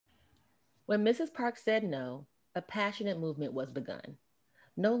When Mrs. Parks said no, a passionate movement was begun.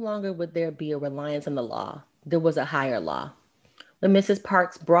 No longer would there be a reliance on the law, there was a higher law. When Mrs.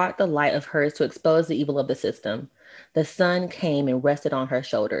 Parks brought the light of hers to expose the evil of the system, the sun came and rested on her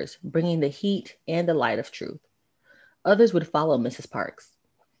shoulders, bringing the heat and the light of truth. Others would follow Mrs. Parks.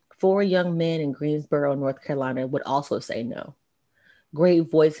 4 young men in Greensboro, North Carolina would also say no. Great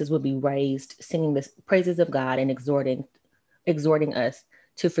voices would be raised, singing the praises of God and exhorting us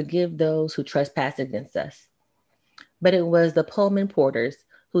to forgive those who trespass against us. But it was the Pullman porters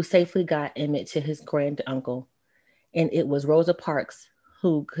who safely got Emmett to his grand uncle, and it was Rosa Parks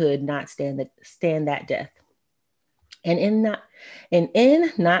who could not stand that death. And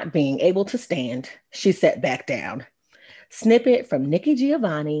in not being able to stand, she sat back down. Snippet from Nikki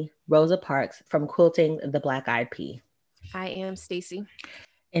Giovanni, Rosa Parks from Quilting the Black Eyed Pea. I am Stacy.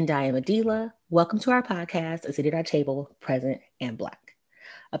 And I am Adila. Welcome to our podcast, A City at Our Table, Present and Black.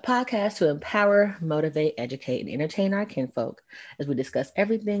 A podcast to empower, motivate, educate, and entertain our kinfolk as we discuss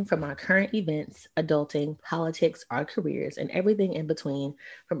everything from our current events, adulting, politics, our careers, and everything in between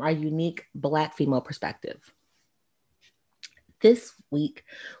from our unique Black female perspective. This week,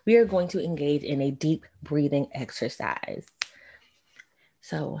 we are going to engage in a deep breathing exercise.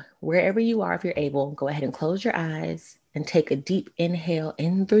 So, wherever you are, if you're able, go ahead and close your eyes and take a deep inhale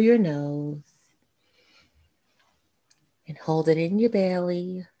in through your nose and hold it in your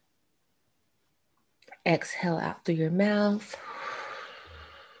belly. Exhale out through your mouth.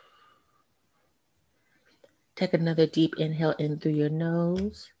 Take another deep inhale in through your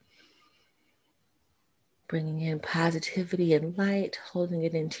nose, bringing in positivity and light, holding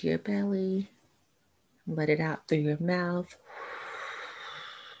it into your belly. Let it out through your mouth,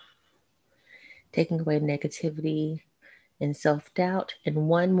 taking away negativity and self-doubt. And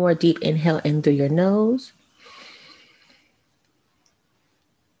one more deep inhale in through your nose.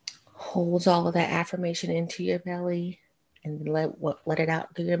 Hold all of that affirmation into your belly and let it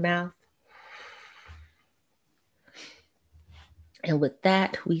out through your mouth. And with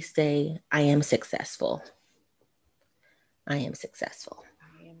that, we say, I am successful. I am successful.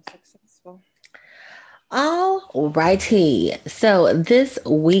 I am successful. All righty. So this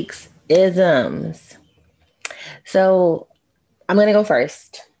week's isms. So I'm going to go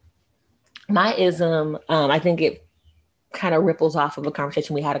first. My ism, I think it kind of ripples off of a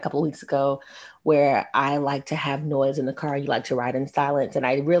conversation we had a couple of weeks ago where I like to have noise in the car. You like to ride in silence. And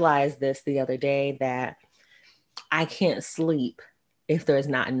I realized this the other day that I can't sleep if there's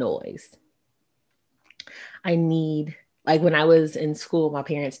not noise. I need, like when I was in school, my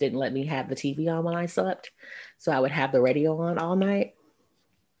parents didn't let me have the TV on when I slept. So I would have the radio on all night.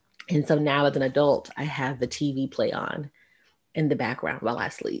 And so now as an adult, I have the TV play on in the background while I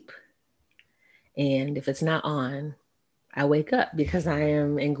sleep. And if it's not on, I wake up because I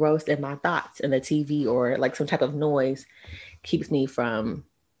am engrossed in my thoughts, and the TV or like some type of noise keeps me from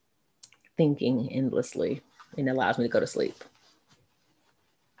thinking endlessly and allows me to go to sleep.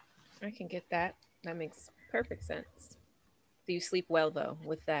 I can get that. That makes perfect sense. Do you sleep well though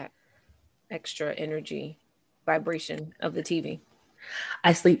with that extra energy vibration of the TV?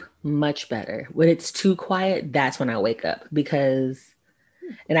 I sleep much better. When it's too quiet, that's when I wake up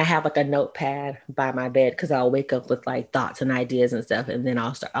and I have like a notepad by my bed because I'll wake up with like thoughts and ideas and stuff, and then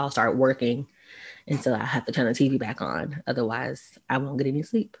I'll start working, and so I have to turn the TV back on. Otherwise, I won't get any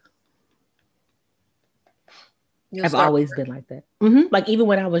sleep. You'll I've start. always been like that. Like even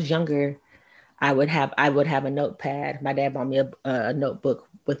when I was younger, I would have a notepad. My dad bought me a notebook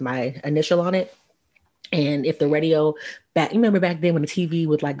with my initial on it. And if the radio you remember back then when the TV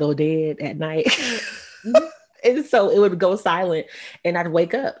would like go dead at night? Mhm. And so it would go silent and I'd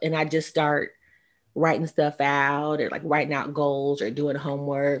wake up and I'd just start writing stuff out or like writing out goals or doing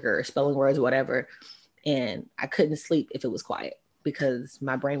homework or spelling words or whatever. And I couldn't sleep if it was quiet because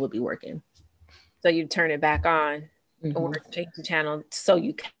my brain would be working. So you turn it back on or Hmm. change the channel so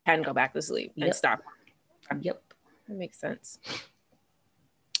you can go back to sleep and Yep. stop. Yep. That makes sense.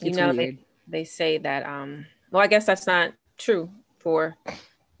 You It's know, weird. they say that well, I guess that's not true for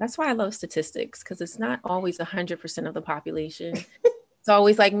that's why I love statistics because it's not always 100% of the population. It's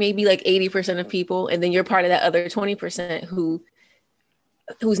always like maybe like 80% of people, and then you're part of that other 20%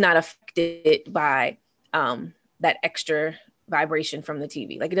 who's not affected by that extra vibration from the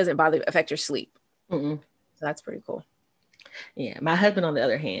TV. Like it doesn't bother affect your sleep. Mm-mm. So that's pretty cool. Yeah. My husband, on the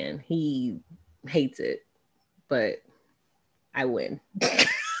other hand, he hates it, but I win.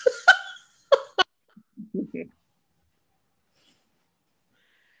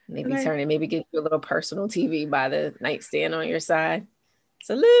 Maybe Like, maybe get you a little personal TV by the nightstand on your side. It's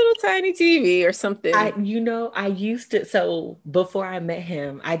a little tiny TV or something. I used to, so before I met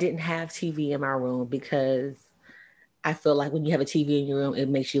him, I didn't have TV in my room because I feel like when you have a TV in your room, it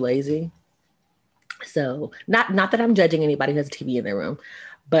makes you lazy. So not that I'm judging anybody who has a TV in their room,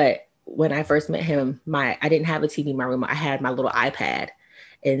 but when I first met him, my I didn't have a TV in my room. I had my little iPad.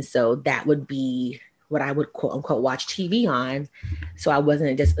 And so that would be what I would quote unquote watch TV on. So I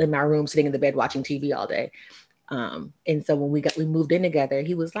wasn't just in my room sitting in the bed watching TV all day. And so when we moved in together,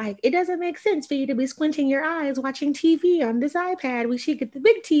 he was like, "It doesn't make sense for you to be squinting your eyes watching TV on this iPad. We should get the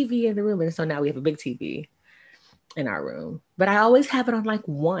big TV in the room." And so now we have a big TV in our room. But I always have it on like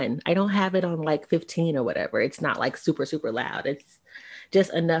one. I don't have it on like 15 or whatever. It's not like super, super loud. It's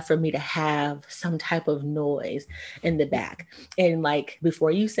just enough for me to have some type of noise in the back. And like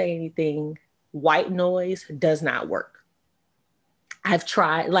before you say anything, white noise does not work. I've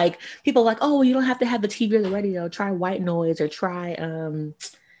tried, like people are like, "Oh, you don't have to have the TV or the radio. Try white noise or try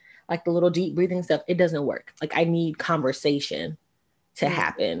like the little deep breathing stuff." It doesn't work. Like I need conversation to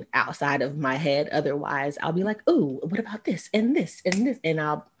happen outside of my head. Otherwise, I'll be like, "Oh, what about this and this and this?" And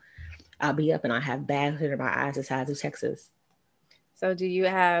I'll be up and I have bags under my eyes the size of Texas. So does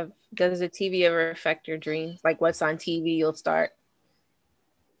the TV ever affect your dreams? Like what's on TV,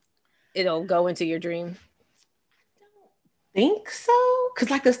 it'll go into your dream. Think so? Because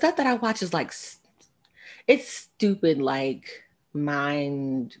like the stuff that I watch is like, it's stupid, like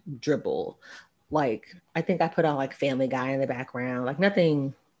mind dribble. Like I think I put on like Family Guy in the background, like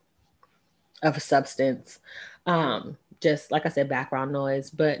nothing of substance. Just like I said, background noise.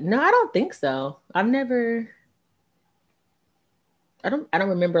 But no, I don't think so. I don't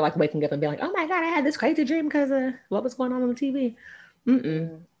remember like waking up and being like, "Oh my God, I had this crazy dream because of what was going on the TV."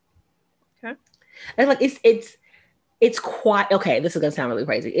 Mm-mm. Okay. And like it's quiet. Okay, this is gonna sound really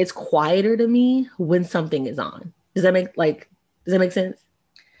crazy. It's quieter to me when something is on. Does that make sense?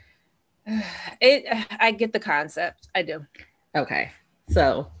 I get the concept. I do. Okay.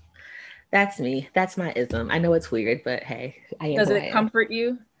 So that's me. That's my ism. I know it's weird, but hey, I am Does who I it am. comfort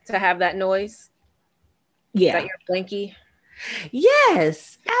you to have that noise? Is that Yeah. your blankie?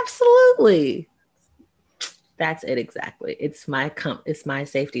 Yes, absolutely. That's it exactly. It's my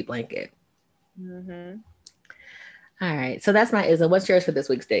safety blanket. Mm-hmm. All right. So that's my ism. What's yours for this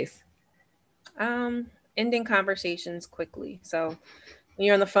week's days? Ending conversations quickly. So when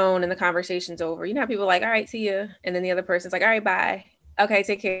you're on the phone and the conversation's over, you know how people are like, "All right, see you," and then the other person's like, "All right, bye. Okay,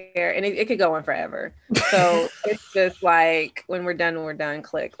 take care," and it could go on forever. So it's just like when we're done.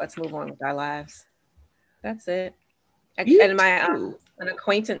 Click. Let's move on with our lives. That's it. You And my too. an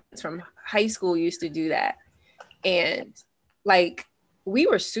acquaintance from high school used to do that, and like we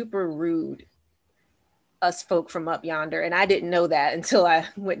were super rude, us folk from up yonder, and I didn't know that until I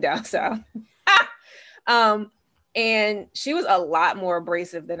went down south. um, and she was a lot more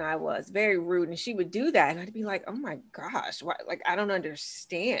abrasive than I was, very rude, and she would do that, and I'd be like, "Oh my gosh, why? Like I don't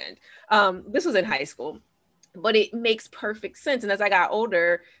understand." This was in high school, but it makes perfect sense. And as I got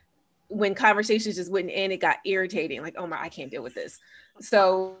older, when conversations just wouldn't end, it got irritating. Like, oh my, I can't deal with this.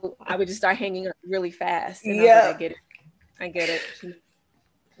 So I would just start hanging up really fast. And I was like, I Yeah. get it. I get it. She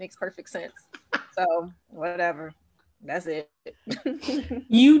makes perfect sense. So whatever. That's it.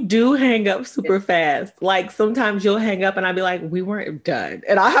 You do hang up super fast. Like sometimes you'll hang up and I'll be like, "We weren't done."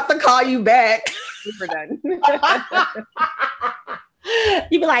 And I'll have to call you back. Super done.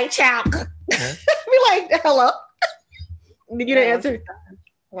 You be like, "Chow." Be like, "Hello." You didn't Yeah, answer.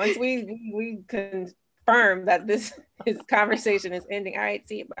 once we confirm that this conversation is ending. All right,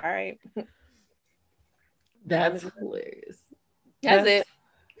 see you. All right. That's hilarious. That's That's it.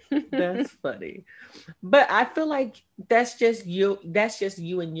 that's funny. But I feel like that's just you. That's just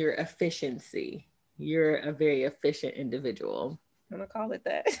you and your efficiency. You're a very efficient individual. I'm gonna call it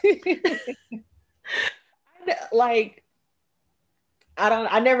that. Like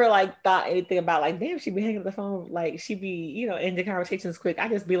I never like thought anything about like, damn, she'd be hanging up the phone, like she'd be, ending conversations quick. I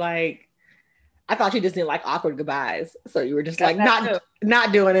just be like, I thought you just didn't like awkward goodbyes. So you were just like That too.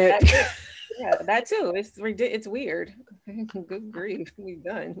 not doing it. That too. Yeah, that too. It's weird. Good grief, we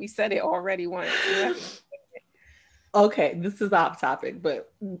done. We said it already once. Okay, this is off topic,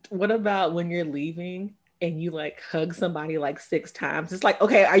 but what about when you're leaving and you like hug somebody like 6 times? It's like,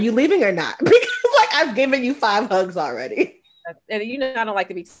 okay, are you leaving or not? Because like I've given you 5 hugs already. And I don't like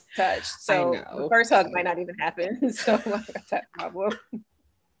to be touched, so the first hug might not even happen. So that's that problem.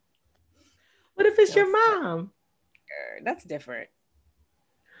 What if it's your mom? That's different.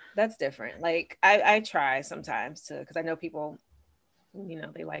 That's different. Like I try sometimes to, because I know people,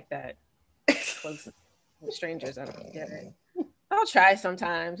 they like that close with strangers. I don't get it. I'll try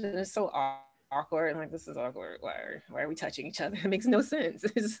sometimes, and it's so awkward. awkward. I'm like, this is awkward. Why are we touching each other? It makes no sense.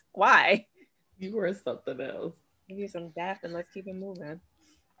 Why? You were something else. Give you some dap and let's keep it moving.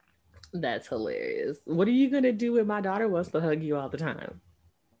 That's hilarious. What are you gonna do when my daughter wants to hug you all the time?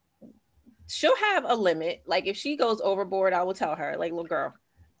 She'll have a limit. Like if she goes overboard, I will tell her, like, little girl,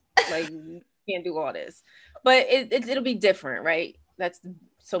 like you can't do all this. But it'll be different, right? That's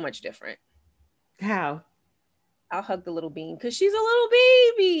so much different. How? I'll hug the little bean because she's a little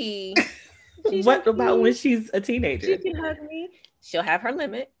baby. What about when she's a teenager? She can hug me. She'll have her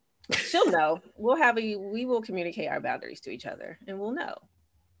limit. She'll know. We will communicate our boundaries to each other and we'll know.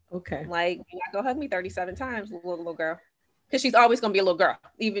 Okay. Like, you're not gonna hug me 37 times, little girl. Because she's always gonna be a little girl,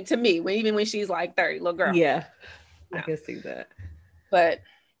 even to me, even when she's like 30, little girl. Yeah. No. I can see that. But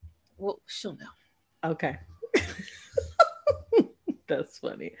well, she'll know. Okay. That's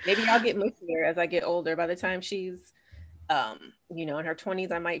funny. Maybe I'll get mushier as I get older. By the time she's in her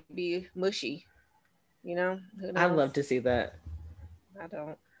 20s, I might be mushy. I'd love to see that. I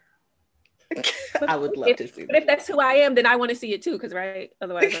don't. I would love to see that. But if that's who I am, then I want to see it too, because right?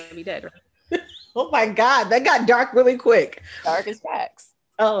 Otherwise I'll be dead, right? Oh my God, that got dark really quick. Dark as facts.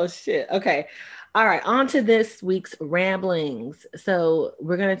 Oh shit. Okay. All right, on to this week's ramblings. So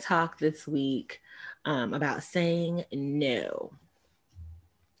we're going to talk this week about saying no.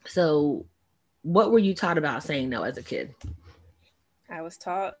 So what were you taught about saying no as a kid? I was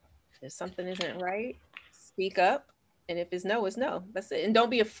taught if something isn't right, speak up. And if it's no, it's no. That's it. And don't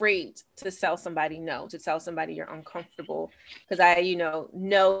be afraid to tell somebody no, to tell somebody you're uncomfortable. Because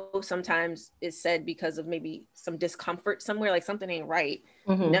no sometimes is said because of maybe some discomfort somewhere, like something ain't right.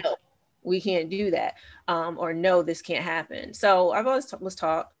 Mm-hmm. No, we can't do that. Or no, this can't happen. So I've always was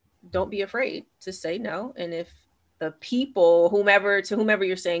taught, don't be afraid to say no. And if the people, whomever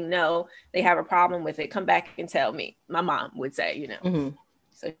you're saying no, they have a problem with it, come back and tell me. My mom would say, mm-hmm.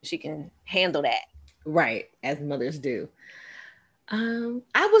 So she can handle that. Right, as mothers do. I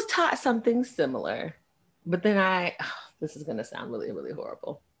was taught something similar, but then this is going to sound really, really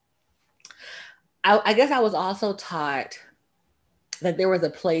horrible. I guess I was also taught that there was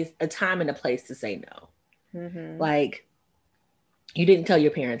a time and a place to say no. Mm-hmm. Like, you didn't tell your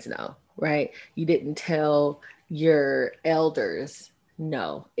parents no, right? You didn't tell your elders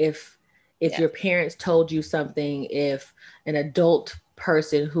no. If your parents told you something, if an adult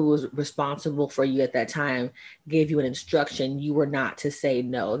person who was responsible for you at that time gave you an instruction, you were not to say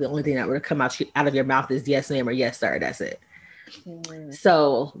no. The only thing that would come out of your mouth is yes, ma'am, or yes, sir. That's it. Mm-hmm.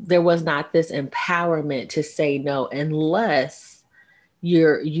 So there was not this empowerment to say no unless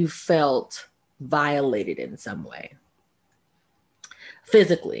you felt violated in some way.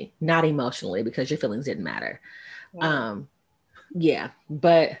 Physically, not emotionally, because your feelings didn't matter. Wow.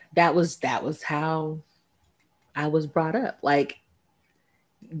 But that was how I was brought up. Like,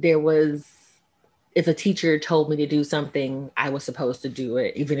 if a teacher told me to do something, I was supposed to do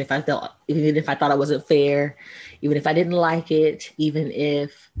it, even if I thought it wasn't fair, even if I didn't like it, even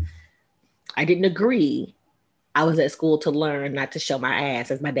if I didn't agree. I was at school to learn, not to show my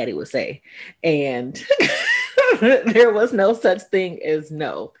ass, as my daddy would say. And there was no such thing as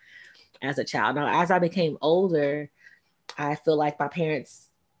no as a child. Now, as I became older, I feel like my parents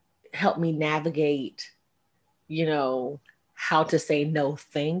helped me navigate, how to say no,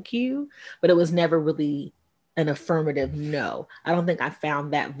 thank you. But it was never really an affirmative no. I don't think I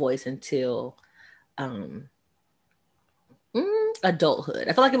found that voice until adulthood.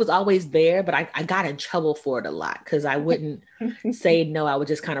 I feel like it was always there, but I got in trouble for it a lot because I wouldn't say no. I would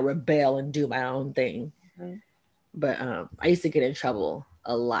just kind of rebel and do my own thing. Mm-hmm. But I used to get in trouble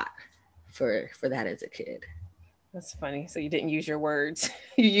a lot for that as a kid. That's funny. So you didn't use your words.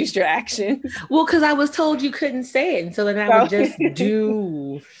 You used your actions. Well, because I was told you couldn't say it. And so then I would just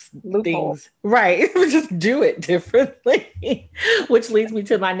do things. Right. Just do it differently. Which leads me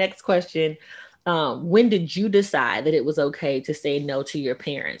to my next question. When did you decide that it was okay to say no to your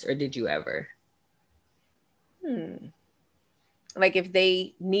parents, or did you ever? Like if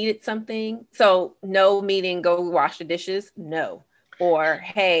they needed something. So no meaning go wash the dishes. No. Or,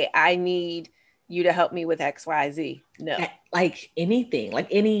 hey, I need you to help me with XYZ. No. Like anything, like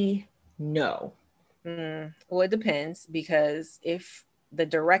any no. Well, it depends, because if the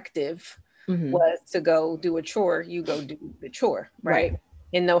directive was to go do a chore, you go do the chore, right?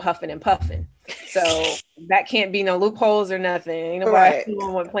 And no huffing and puffing. So that can't be no loopholes or nothing. Nobody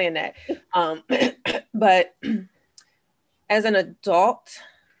want playing that. But as an adult,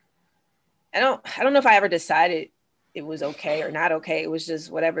 I don't know if I ever decided it was okay or not okay. It was just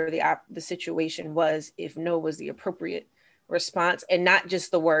whatever the situation was. If no was the appropriate response, and not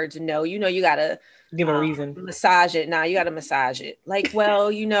just the words no. You gotta give a reason. Massage it. Now you gotta massage it. Like, well,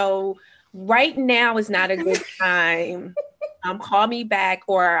 right now is not a good time. Call me back,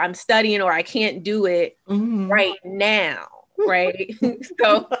 or I'm studying, or I can't do it right now. Right.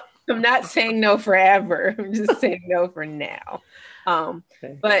 So I'm not saying no forever. I'm just saying no for now.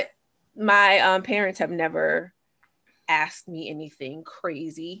 But my parents have never asked me anything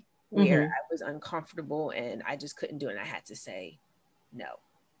crazy where I was uncomfortable and I just couldn't do it. And I had to say no.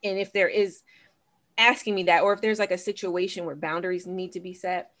 And if there is asking me that, or if there's like a situation where boundaries need to be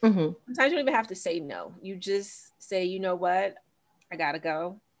set, sometimes you don't even have to say no. You just say, you know what, I gotta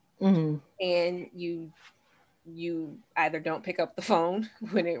go. And you either don't pick up the phone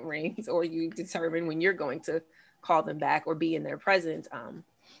when it rings, or you determine when you're going to call them back or be in their presence,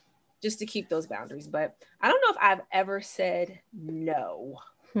 just to keep those boundaries. But I don't know if I've ever said no.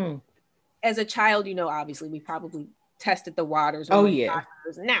 As a child, obviously we probably tested the waters. Oh yeah.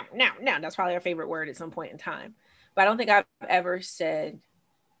 Now. That's probably our favorite word at some point in time. But I don't think I've ever said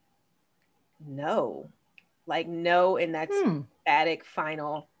no. Like no, and that's static,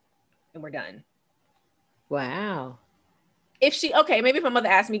 final, and we're done. Wow. Maybe if my mother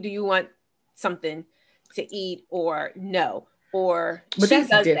asked me, do you want something to eat, or no, or but that's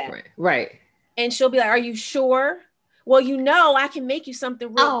different, right? And she'll be like, are you sure? Well, I can make you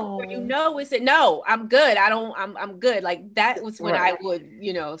something real quick. Is it no, I'm good. I'm good. Like that was when I would,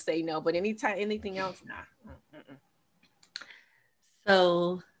 say no. But anything else, nah.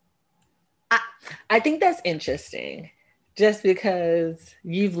 So I think that's interesting, just because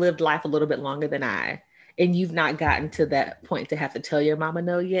you've lived life a little bit longer than I, and you've not gotten to that point to have to tell your mama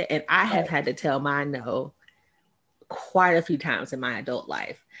no yet. And I have had to tell my no quite a few times in my adult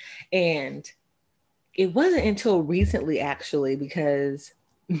life. And it wasn't until recently, actually, because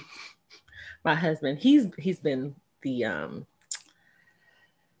my husband, he's been the I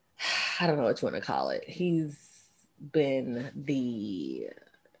don't know what you want to call it. He's been the,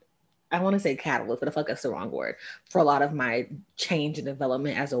 I want to say catalyst, but I feel like that's the wrong word, for a lot of my change and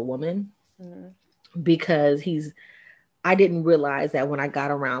development as a woman. Because I didn't realize that when I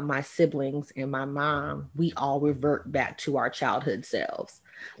got around my siblings and my mom, we all revert back to our childhood selves.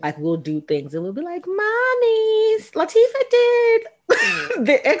 Like we'll do things and we'll be like, Mommy, Latifah did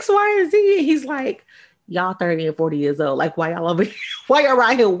the X, Y, and Z. He's like, y'all 30 and 40 years old. Like, why y'all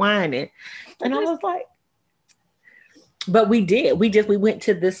right here whining? And I was like, but we did. We went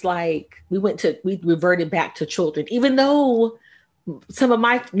to this, like, we reverted back to children, even though some of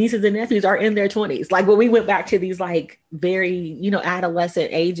my nieces and nephews are in their 20s. Like when we went back to these like very, adolescent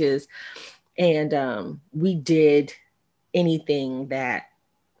ages, and we did anything that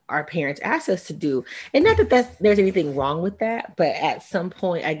our parents asked us to do. And not that there's anything wrong with that, but at some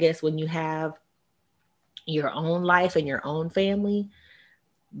point, I guess when you have your own life and your own family,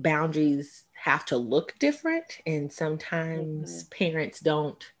 boundaries have to look different. And sometimes parents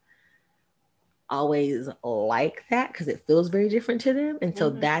don't always like that because it feels very different to them. And so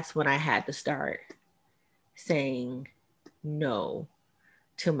that's when I had to start saying no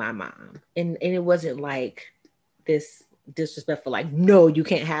to my mom. And it wasn't like this disrespectful, like, no, you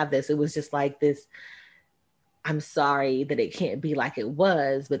can't have this. It was just like this, I'm sorry that it can't be like it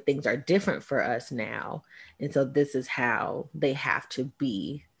was, but things are different for us now. And so this is how they have to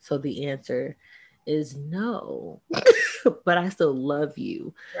be. So the answer is no, but I still love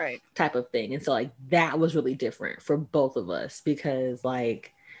you, right? Type of thing. And so like that was really different for both of us, because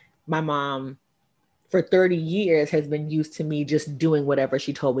like my mom for 30 years has been used to me just doing whatever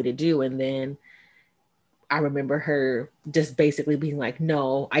she told me to do. And then I remember her just basically being like,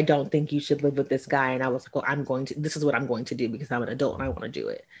 no, I don't think you should live with this guy. And I was like, well, this is what I'm going to do because I'm an adult and I want to do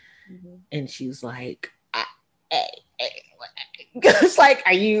it. And she's like, it's like,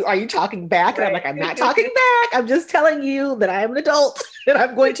 are you talking back? And I'm like, I'm not talking back. I'm just telling you that I am an adult and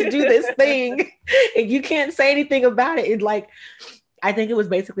I'm going to do this thing. And you can't say anything about it. And like, I think it was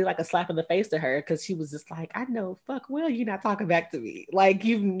basically like a slap in the face to her, because she was just like, I know, fuck well, you're not talking back to me. Like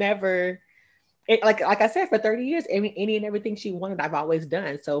you've never, like I said, for 30 years, any and everything she wanted, I've always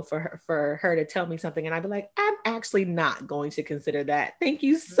done. So for her to tell me something and I'd be like, I'm actually not going to consider that. Thank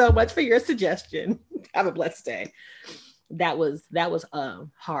you so much for your suggestion. Have a blessed day. That was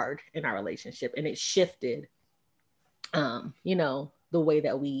hard in our relationship, and it shifted, the way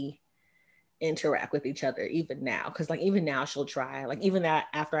that we interact with each other even now. Because like even now she'll try, like even that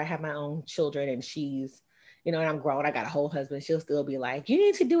after I have my own children and she's, and I'm grown, I got a whole husband, she'll still be like, you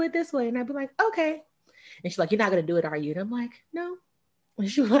need to do it this way. And I'd be like, okay. And she's like, you're not going to do it, are you? And I'm like, no. And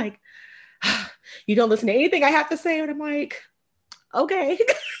she's like, you don't listen to anything I have to say. And I'm like, okay.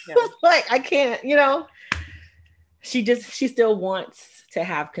 Yeah. Like, I can't, she still wants to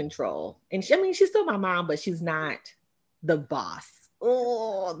have control. And she's still my mom, but she's not the boss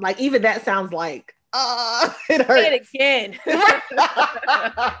oh, like even that sounds like, it Say hurts. it again.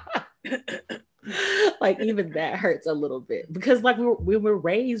 Like even that hurts a little bit because like we were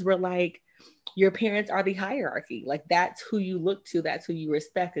raised, we're like, your parents are the hierarchy. Like that's who you look to, that's who you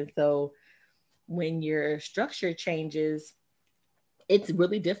respect. And so when your structure changes, it's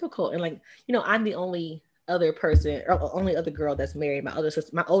really difficult. And like, I'm the only other person or only other girl that's married. My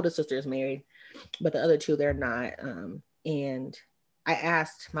older sister is married, but the other two, they're not. And I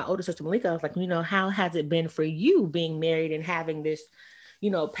asked my older sister Malika, I was like, how has it been for you being married and having this,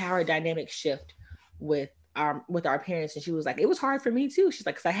 power dynamic shift with our parents? And she was like, it was hard for me too. She's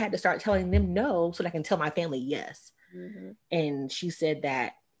like, because I had to start telling them no so that I can tell my family yes. Mm-hmm. And she said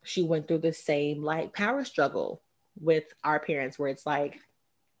that she went through the same like power struggle with our parents, where it's like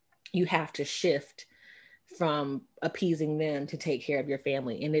you have to shift from appeasing them to take care of your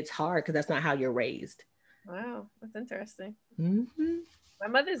family, and it's hard because that's not how you're raised. Wow, that's interesting. Mm-hmm. My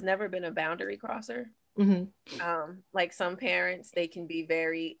mother's never been a boundary crosser. Mm-hmm. Like some parents, they can be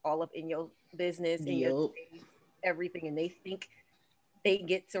very all up in your business, in your space, everything, and they think they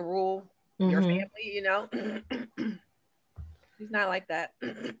get to rule your family. She's not like that.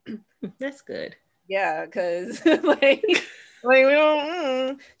 That's good. Yeah, because like we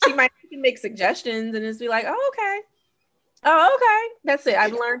don't. She might make suggestions and just be like, "Oh, okay, oh, okay." That's it.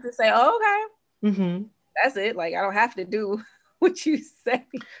 I've learned to say, "Oh, okay." Mm-hmm. That's it. Like I don't have to do what you say.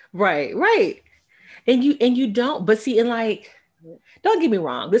 Right, right. And you don't. But see, and like, don't get me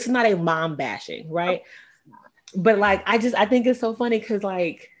wrong. This is not a mom bashing, right? But like, I think it's so funny because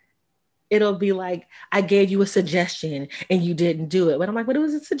like, it'll be like, I gave you a suggestion and you didn't do it. But I'm like, but it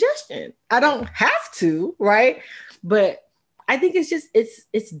was a suggestion. I don't have to, right? But I think it's just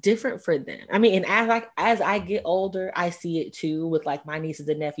it's different for them. I mean, and as I get older, I see it too with like my nieces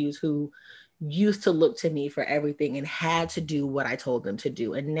and nephews who used to look to me for everything and had to do what I told them to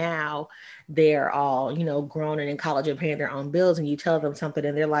do. And now they're all, grown and in college and paying their own bills, and you tell them something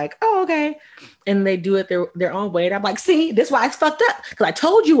and they're like, oh, okay. And they do it their own way. And I'm like, see, this is why it's fucked up. Because I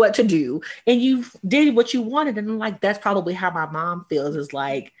told you what to do and you did what you wanted. And I'm like, that's probably how my mom feels, is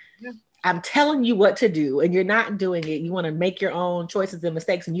like, I'm telling you what to do and you're not doing it. You want to make your own choices and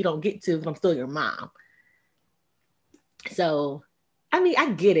mistakes and you don't get to, but I'm still your mom. So I mean,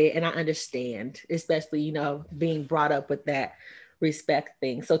 I get it and I understand, especially, being brought up with that respect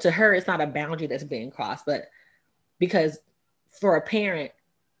thing. So to her, it's not a boundary that's being crossed, but because for a parent,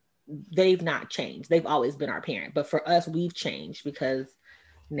 they've not changed. They've always been our parent. But for us, we've changed because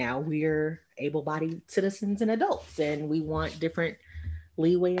now we're able-bodied citizens and adults and we want different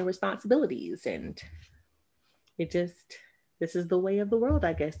leeway and responsibilities. And this is the way of the world,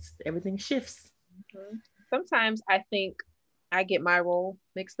 I guess. Everything shifts. Mm-hmm. Sometimes I think I get my role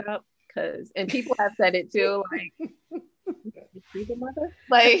mixed up and people have said it too, like, she's a mother?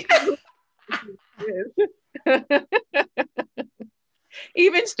 Like,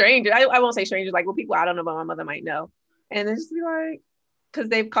 even strangers, I won't say strangers, like, well, people I don't know about my mother might know. And then just be like, because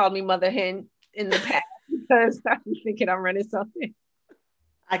they've called me mother hen in the past because I'm thinking I'm running something.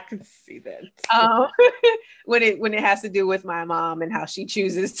 I can see that. When it has to do with my mom and how she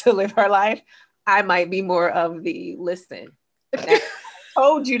chooses to live her life, I might be more of the listen. I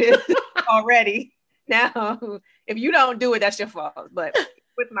told you this already. Now, if you don't do it, that's your fault. But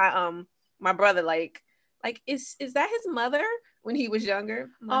with my brother, like is that his mother when he was younger?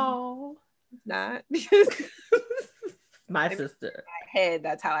 Oh, it's not. My sister. In my head,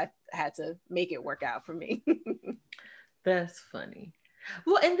 that's how I had to make it work out for me. That's funny.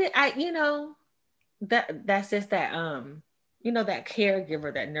 Well, and then that's just that that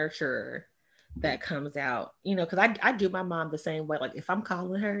caregiver, that nurturer that comes out, because I do my mom the same way. Like if I'm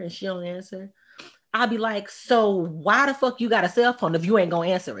calling her and she don't answer, I'll be like, so why the fuck you got a cell phone if you ain't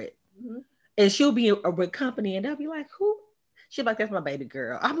gonna answer it? Mm-hmm. And she'll be with company and they'll be like, who? She'll be like, that's my baby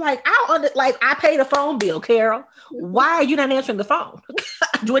girl. I'm like, I paid a phone bill, Carol. Why are you not answering the phone?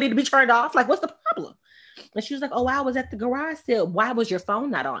 Do I need to be turned off? Like, what's the problem? And she was like, oh, I was at the garage sale. Why was your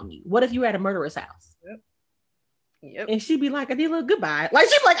phone not on you? What if you were at a murderer's house? Yep. And she'd be like, I need a little goodbye. Like,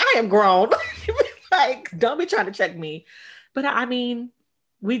 she'd be like, I am grown. Like, don't be trying to check me. But I mean,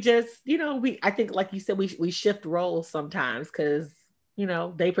 we just, I think, like you said, we shift roles sometimes because,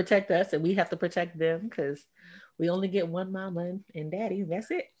 they protect us and we have to protect them because we only get one mama and daddy. That's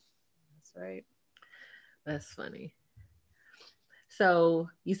it. That's right. That's funny. So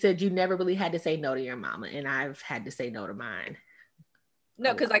you said you never really had to say no to your mama, and I've had to say no to mine.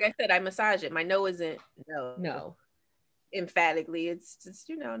 No, because like I said, I massage it. My no isn't no. No. Emphatically, it's just,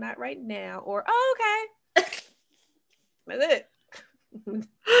 not right now. Or, oh, okay. That's it.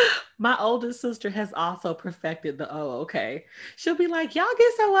 My older sister has also perfected the oh, okay. She'll be like, y'all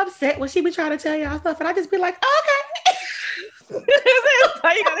get so upset when she be trying to tell y'all stuff, and I just be like, okay. That's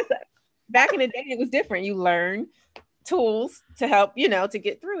all you gotta say. Back in the day, it was different. You learn tools to help, to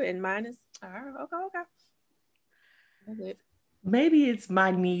get through it. And mine is, all right, okay. That's it. Maybe it's my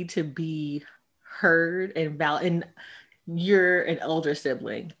need to be heard and valid. And you're an older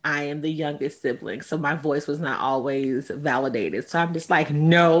sibling. I am the youngest sibling. So my voice was not always validated. So I'm just like,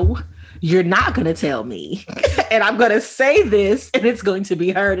 no, you're not going to tell me. And I'm going to say this and it's going to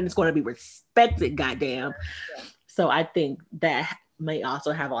be heard and it's going to be respected, goddamn. Yeah. So I think that may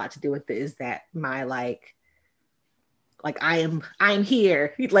also have a lot to do with it, is that my like I'm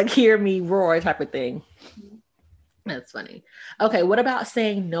here, like hear me roar type of thing. That's funny. Okay, what about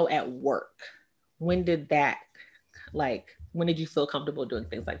saying no at work? When did you feel comfortable doing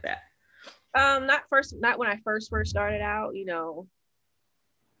things like that? Not when I first started out,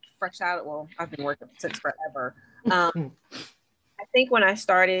 fresh out. Well, I've been working since forever. I think when I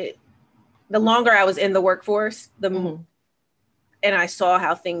started, the longer I was in the workforce, and I saw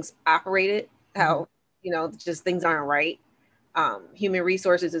how things operated, how, just things aren't right. Human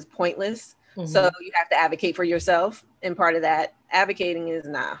resources is pointless. So you have to advocate for yourself. And part of that advocating is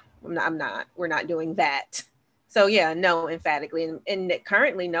we're not doing that. So yeah, no, emphatically. And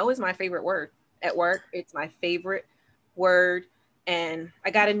currently, no is my favorite word at work. It's my favorite word. And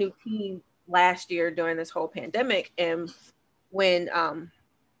I got a new team last year during this whole pandemic. And when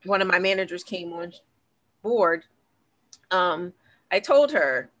one of my managers came on board, I told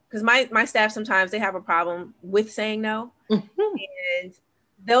her, because my staff, sometimes they have a problem with saying no. And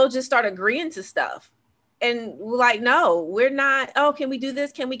they'll just start agreeing to stuff. And we're like, no, we're not. Oh, can we do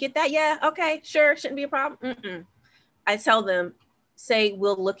this? Can we get that? Yeah. Okay. Sure. Shouldn't be a problem. I tell them, say,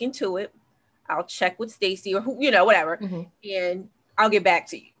 we'll look into it. I'll check with Stacy or whatever. And I'll get back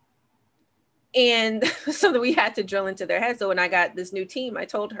to you. And so that we had to drill into their heads. So when I got this new team, I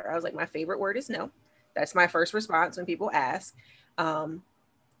told her, I was like, my favorite word is no. That's my first response when people ask.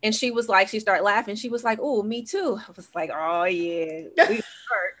 And she was like, she started laughing. She was like, oh, me too. I was like, oh yeah.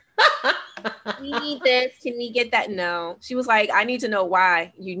 We need this. Can we get that? No. She was like, I need to know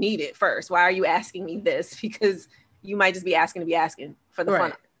why you need it first. Why are you asking me this? Because you might just be asking to be asking for the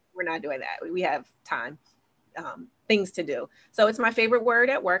fun. We're not doing that. We have time, things to do. So it's my favorite word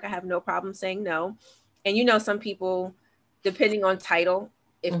at work. I have no problem saying no. And some people, depending on title,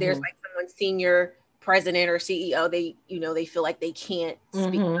 if there's like someone senior, president or CEO, they feel like they can't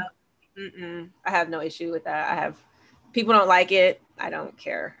speak up. I have no issue with that. People don't like it. I don't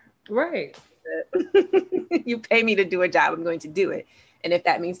care. Right. You pay me to do a job, I'm going to do it. And if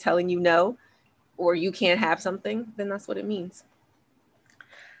that means telling you no, or you can't have something, then that's what it means.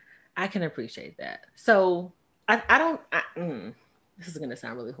 I can appreciate that. So this is going to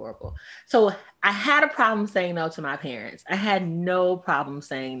sound really horrible. So I had a problem saying no to my parents. I had no problem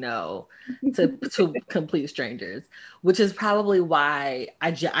saying no to complete strangers, which is probably why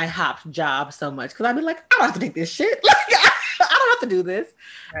I hopped jobs so much. Cause I'd be like, I don't have to take this shit. Like, I don't have to do this.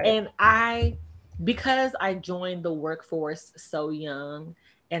 Right. And because I joined the workforce so young,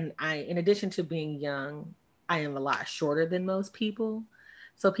 and in addition to being young, I am a lot shorter than most people.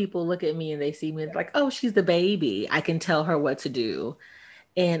 So people look at me and they see me like, oh, she's the baby. I can tell her what to do.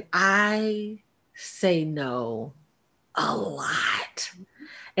 And I say no a lot.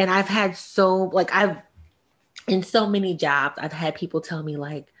 And I've had in so many jobs, I've had people tell me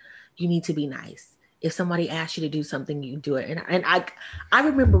like, you need to be nice. If somebody asks you to do something, you do it. And I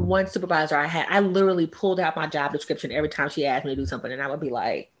remember one supervisor I literally pulled out my job description every time she asked me to do something. And I would be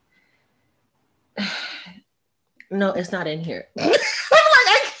like, no, it's not in here.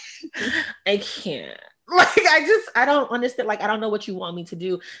 I can't. Like, I don't understand. Like, I don't know what you want me to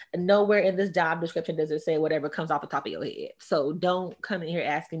do. Nowhere in this job description does it say whatever comes off the top of your head. So don't come in here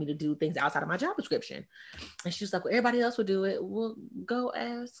asking me to do things outside of my job description. And she's like, well, everybody else will do it. Well, go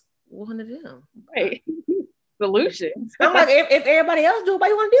ask one of them. Right. Solutions. I'm like, if everybody else do it, why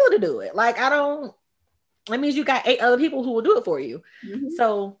you want to be able to do it? Like, that means you got 8 other people who will do it for you.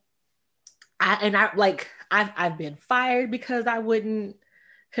 So I've been fired because I wouldn't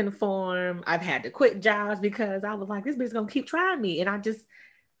conform. I've had to quit jobs because I was like, this bitch gonna keep trying me. And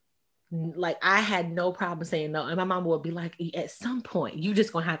I had no problem saying no. And my mom would be like, at some point, you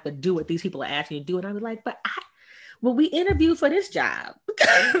just gonna have to do what these people are asking you to do. And I was like, but when we interviewed for this job,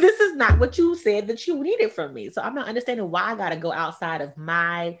 this is not what you said that you needed from me. So I'm not understanding why I gotta go outside of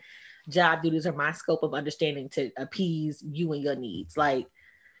my job duties or my scope of understanding to appease you and your needs. Like,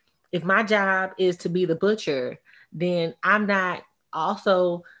 if my job is to be the butcher, then I'm not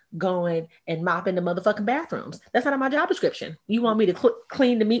also going and mopping the motherfucking bathrooms. That's not on my job description. You want me to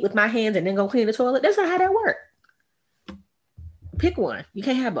clean the meat with my hands and then go clean the toilet? That's not how that works. Pick one. You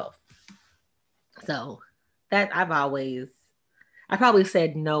can't have both. So that I probably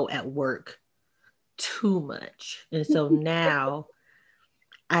said no at work too much. And so now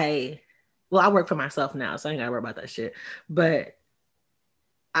I work for myself now, so I ain't gotta worry about that shit. But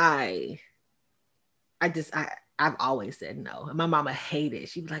I've always said no. And my mama hated it.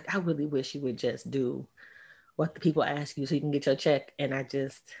 She'd be like, I really wish you would just do what the people ask you so you can get your check. And I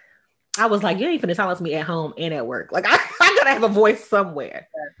was like, you ain't finna silence me at home and at work. Like I gotta have a voice somewhere.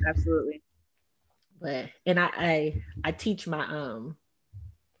 Yeah, absolutely. But and I teach my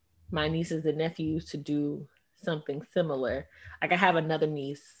my nieces and nephews to do something similar. Like I have another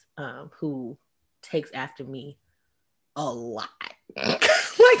niece who takes after me a lot.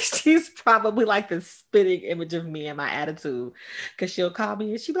 Like she's probably like the spitting image of me and my attitude, because she'll call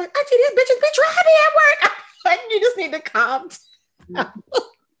me and she'll be like, Auntie, these bitches be trying me at work. Like, you just need to calm down.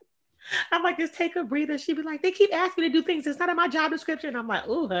 I'm like, just take a breather. She'd be like, they keep asking me to do things. It's not in my job description. I'm like,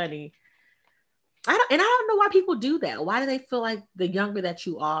 oh, honey. I don't know why people do that. Why do they feel like the younger that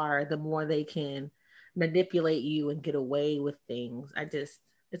you are, the more they can manipulate you and get away with things? It's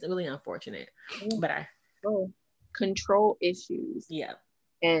really unfortunate. But control issues. Yeah.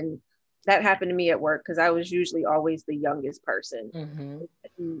 And that happened to me at work because I was usually always the youngest person.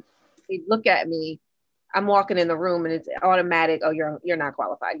 Mm-hmm. They look at me, I'm walking in the room and it's automatic. Oh, you're not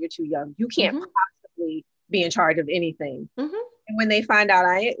qualified. You're too young. You can't possibly be in charge of anything. Mm-hmm. And when they find out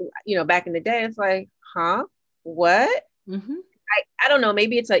back in the day, it's like, huh? What? Mm-hmm. I don't know.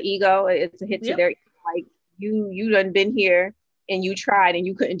 Maybe it's an ego. It's a hit to their, like, you done been here and you tried and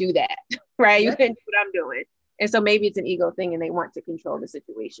you couldn't do that, right? You couldn't do what I'm doing. And so maybe it's an ego thing and they want to control the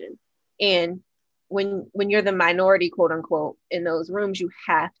situation. And when you're the minority, quote unquote, in those rooms, you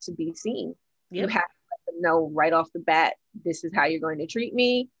have to be seen. You have to let them know right off the bat, this is how you're going to treat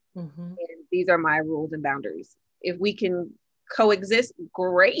me. Mm-hmm. And these are my rules and boundaries. If we can coexist,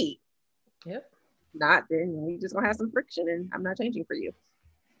 great. Yep. Not, then we just gonna have some friction and I'm not changing for you.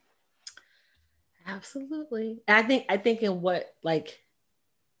 Absolutely. And I think in what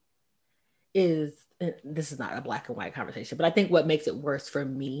this is not a black and white conversation, but I think what makes it worse for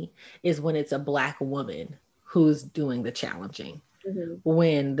me is when it's a Black woman who's doing the challenging. Mm-hmm.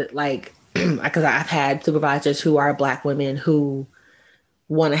 When because I've had supervisors who are Black women who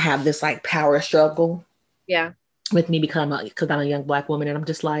want to have this like power struggle. Yeah. With me because I'm a young Black woman, and I'm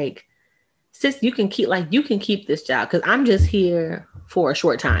just like, sis, you can keep this job because I'm just here for a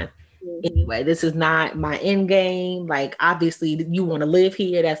short time. Mm-hmm. Anyway, this is not my end game. Like, obviously, you want to live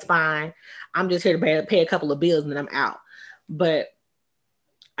here, that's fine. I'm just here to pay a couple of bills and then I'm out. But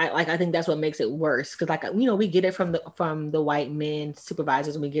I think that's what makes it worse, because we get it from the white men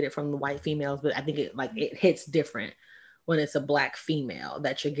supervisors and we get it from the white females, but I think it hits different when it's a Black female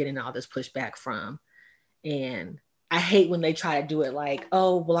that you're getting all this pushback from. And I hate when they try to do it like,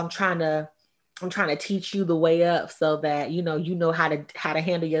 oh, well, I'm trying to teach you the way up so that you know how to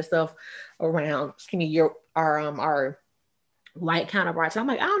handle yourself around our white counterparts. I'm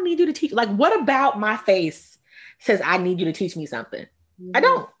like, I don't need you to teach. Like, what about my face says I need you to teach me something? Mm-hmm. I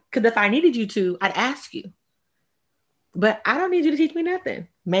don't, because if I needed you to, I'd ask you. But I don't need you to teach me nothing,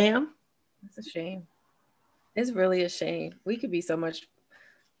 ma'am. It's a shame. It's really a shame. We could be so much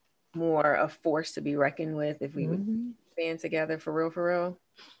more a force to be reckoned with if we would band together for real.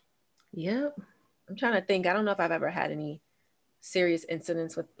 Yep. I'm trying to think. I don't know if I've ever had any serious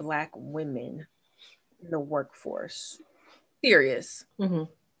incidents with Black women in the workforce. Serious. Mm-hmm.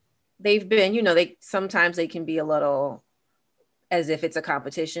 They've been, sometimes they can be a little as if it's a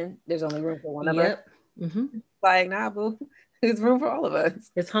competition. There's only room for one of us. Mm-hmm. Like, nah, boo. There's room for all of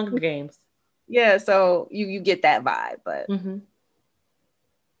us. It's Hunger Games. Yeah, so you get that vibe, but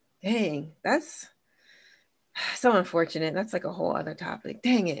dang, that's so unfortunate. That's like a whole other topic.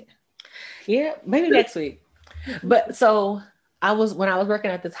 Dang it. Yeah, maybe next week. But so when I was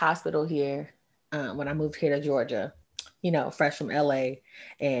working at this hospital here, when I moved here to Georgia, fresh from LA,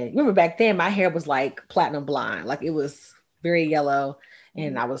 and remember back then my hair was like platinum blonde, like it was very yellow,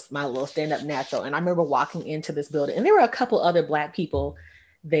 and I was my little stand-up natural. And I remember walking into this building, and there were a couple other Black people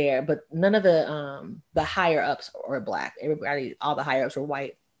there, but none of the higher ups were Black. Everybody, all the higher ups were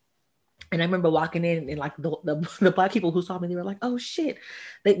white. And I remember walking in and like the black people who saw me, they were like, "Oh shit!"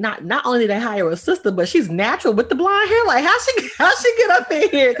 They not only did they hire a sister, but she's natural with the blonde hair. Like how she get up in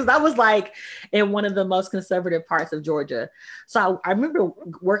here? Because I was like in one of the most conservative parts of Georgia. So I remember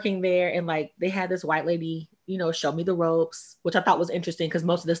working there, and like they had this white lady, show me the ropes, which I thought was interesting because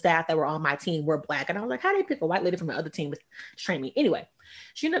most of the staff that were on my team were black, and I was like, how do they pick a white lady from the other team to train me? Anyway,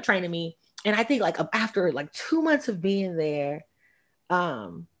 she ended up training me, and I think like after like 2 months of being there,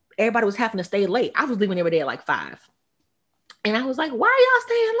 everybody was having to stay late. I was leaving every day at like 5. And I was like, why are y'all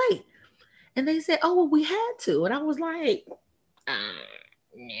staying late? And they said, oh, well, we had to. And I was like,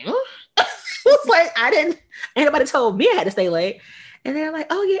 no. It was like, anybody told me I had to stay late. And they're like,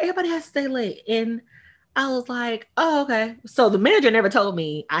 oh, yeah, everybody has to stay late. And I was like, oh, okay. So the manager never told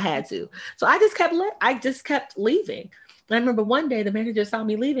me I had to. So I just kept leaving. And I remember one day the manager saw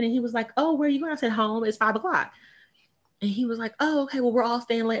me leaving and he was like, oh, where are you going? I said, home. It's 5:00. And he was like, oh, okay, well, we're all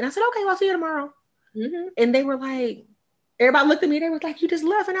staying late. And I said, okay, well, I'll see you tomorrow. Mm-hmm. And they were like, everybody looked at me. They were like, you just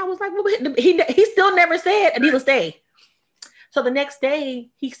left. And I was like, well, he still never said Adila stay. So the next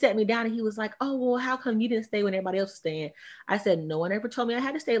day he sat me down and he was like, oh, well, how come you didn't stay when everybody else was staying? I said, no one ever told me I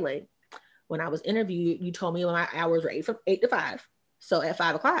had to stay late. When I was interviewed, you told me my hours were 8 to 5. So at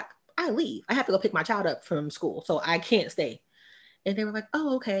 5:00, I leave. I have to go pick my child up from school. So I can't stay. And they were like,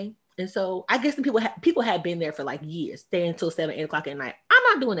 oh, okay. And so I guess people had been there for like years, staying until 7, 8 o'clock at night. I'm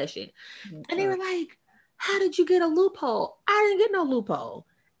not doing that shit. Mm-hmm. And they were like, how did you get a loophole? I didn't get no loophole.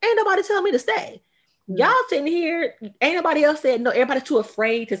 Ain't nobody telling me to stay. Mm-hmm. Y'all sitting here, ain't nobody else said no. Everybody's too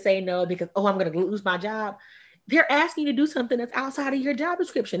afraid to say no because, oh, I'm going to lose my job. They're asking you to do something that's outside of your job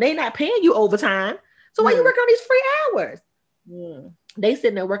description. They're not paying you overtime. So why you working on these free hours? They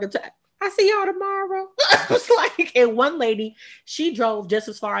sitting there working time. I see y'all tomorrow. I was like, and one lady, she drove just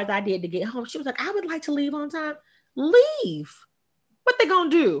as far as I did to get home. She was like, I would like to leave on time. Leave. What they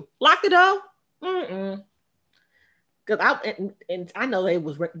gonna do? Lock the door? Because I know they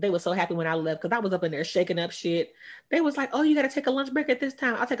were so happy when I left because I was up in there shaking up shit. They was like, oh, you got to take a lunch break at this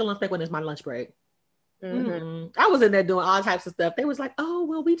time. I'll take a lunch break when it's my lunch break. Mm-hmm. I was in there doing all types of stuff. They was like, oh,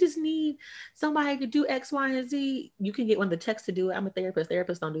 well, we just need somebody to do X, Y, and Z. You can get one of the techs to do it. I'm a therapist.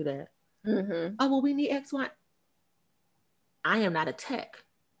 Therapists don't do that. Mm-hmm. Oh, well, we need X, Y. I am not a tech.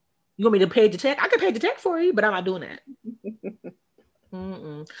 You want me to page the tech? I can page the tech for you, but I'm not doing that.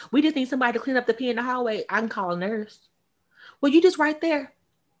 We just need somebody to clean up the pee in the hallway. I can call a nurse. Well, you just right there.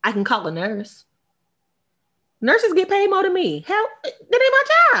 I can call a nurse. Nurses get paid more than me. Hell, that ain't my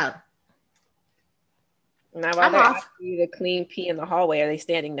job. Now, while they're asking you to clean pee in the hallway, are they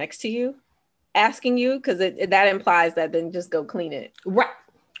standing next to you, asking you? Because that implies that then just go clean it. Right.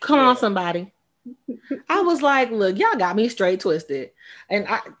 Come on, somebody. I was like, look, y'all got me straight twisted. And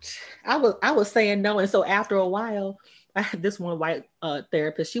I was saying no. And so after a while, I had this one white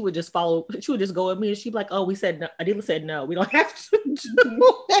therapist. She would just go with me and she'd be like, oh, we said no. Adila said no, we don't have to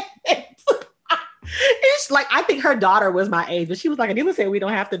do it. It's like, I think her daughter was my age, but she was like, Adila said we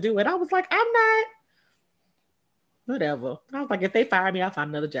don't have to do it. I was like, I'm not. Whatever. I was like, if they fire me, I'll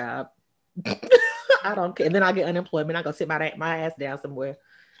find another job. I don't care. And then I'll get unemployment. I'll go sit my ass down somewhere.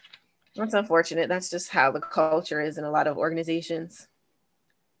 That's unfortunate. That's just how the culture is in a lot of organizations.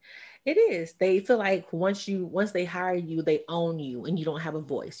 It is. They feel like once they hire you, they own you and you don't have a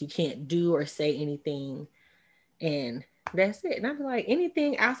voice. You can't do or say anything. And that's it. And I'm like,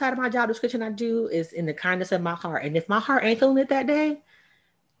 anything outside of my job description I do is in the kindness of my heart. And if my heart ain't feeling it that day,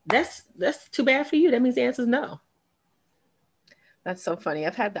 that's too bad for you. That means the answer is no. That's so funny.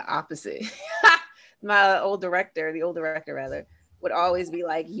 I've had the opposite. The old director would always be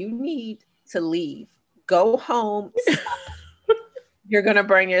like, you need to leave. Go home. You're going to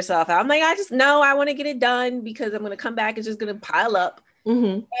burn yourself out. I'm like, I want to get it done because I'm going to come back. It's just going to pile up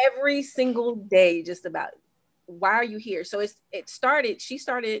every single day, just about. Why are you here? So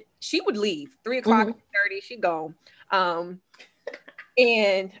she would leave 3:30, she'd go.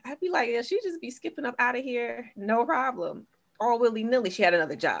 And I'd be like, yeah, she'd just be skipping up out of here. No problem. All willy-nilly. She had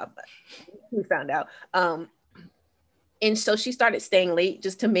another job, but we found out. And so she started staying late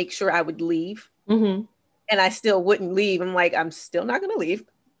just to make sure I would leave. Mm-hmm. And I still wouldn't leave. I'm like, I'm still not going to leave.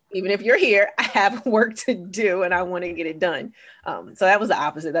 Even if you're here, I have work to do and I want to get it done. So that was the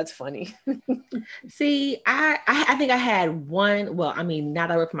opposite. That's funny. See, I think I had one. Well, I mean, now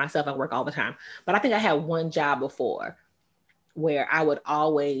that I work for myself, I work all the time. But I think I had one job before where I would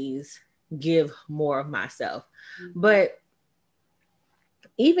always give more of myself. Mm-hmm. But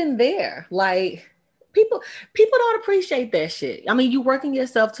even there, like people don't appreciate that shit. I mean, you working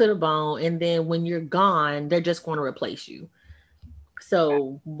yourself to the bone, and then when you're gone, they're just going to replace you.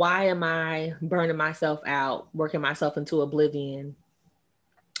 So why am I burning myself out, working myself into oblivion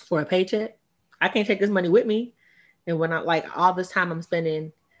for a paycheck. I can't take this money with me. And when I like all this time I'm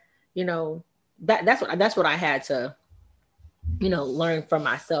spending, you know, that's what I had to, learn from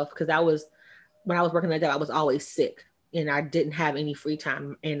myself because I was when I was working that job, I was always sick and I didn't have any free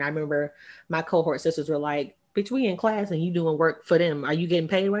time. And I remember my cohort sisters were like, bitch, we in class and you doing work for them. Are you getting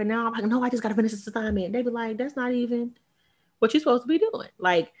paid right now? I'm like, no, I just gotta finish this assignment. They be like, that's not even what you're supposed to be doing.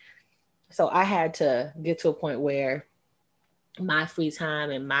 Like, so I had to get to a point where my free time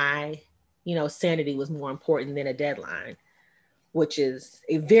and my, sanity was more important than a deadline, which is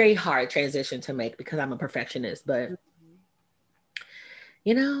a very hard transition to make because I'm a perfectionist. But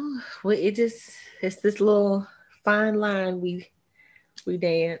it's this little fine line we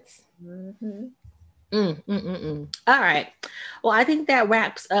dance. Mm-hmm. All right. Well, I think that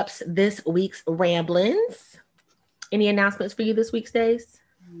wraps up this week's ramblings. Any announcements for you this week, Stace?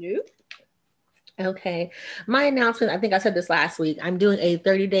 Nope. Okay. My announcement, I think I said this last week. I'm doing a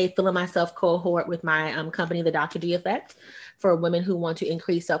 30-day Feeling Myself cohort with my company, the Dr. D Effect, for women who want to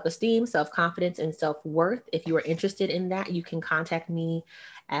increase self-esteem, self-confidence, and self-worth. If you are interested in that, you can contact me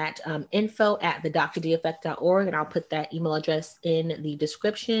at info@thedrdeffect.org, and I'll put that email address in the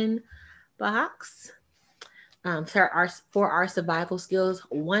description box. For our survival skills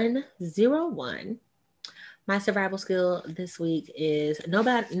 101. My survival skill this week is no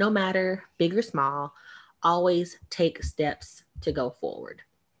matter big or small, always take steps to go forward.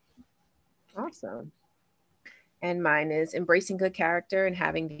 Awesome. And mine is embracing good character and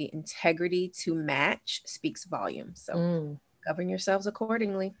having the integrity to match speaks volumes. So govern yourselves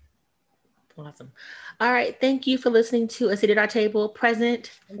accordingly. Awesome. All right. Thank you for listening to A Seat at Our Table. Present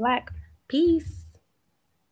and Black. Peace.